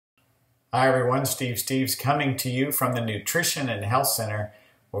Hi everyone, Steve's coming to you from the Nutrition and Health Center,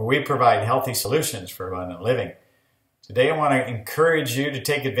 where we provide healthy solutions for abundant living. Today I want to encourage you to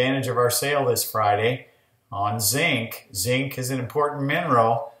take advantage of our sale this Friday on zinc. Zinc is an important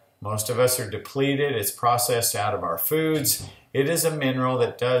mineral. Most of us are depleted. It's processed out of our foods. It is a mineral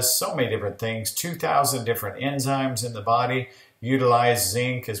that does so many different things. 2,000 different enzymes in the body utilize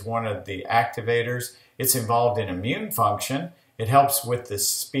zinc as one of the activators. It's involved in immune function. It helps with the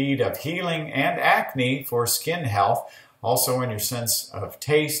speed of healing and acne for skin health, also in your sense of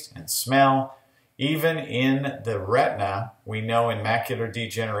taste and smell. Even in the retina, we know in macular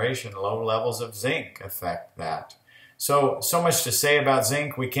degeneration, low levels of zinc affect that. So much to say about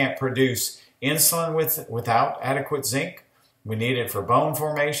zinc. We can't produce insulin without adequate zinc. We need it for bone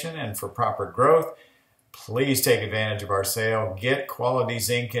formation and for proper growth. Please take advantage of our sale. Get quality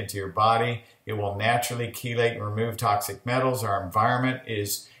zinc into your body. It will naturally chelate and remove toxic metals. Our environment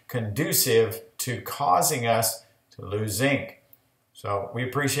is conducive to causing us to lose zinc. So we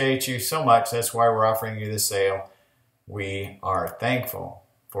appreciate you so much. That's why we're offering you this sale. We are thankful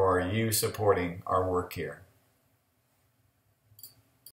for you supporting our work here.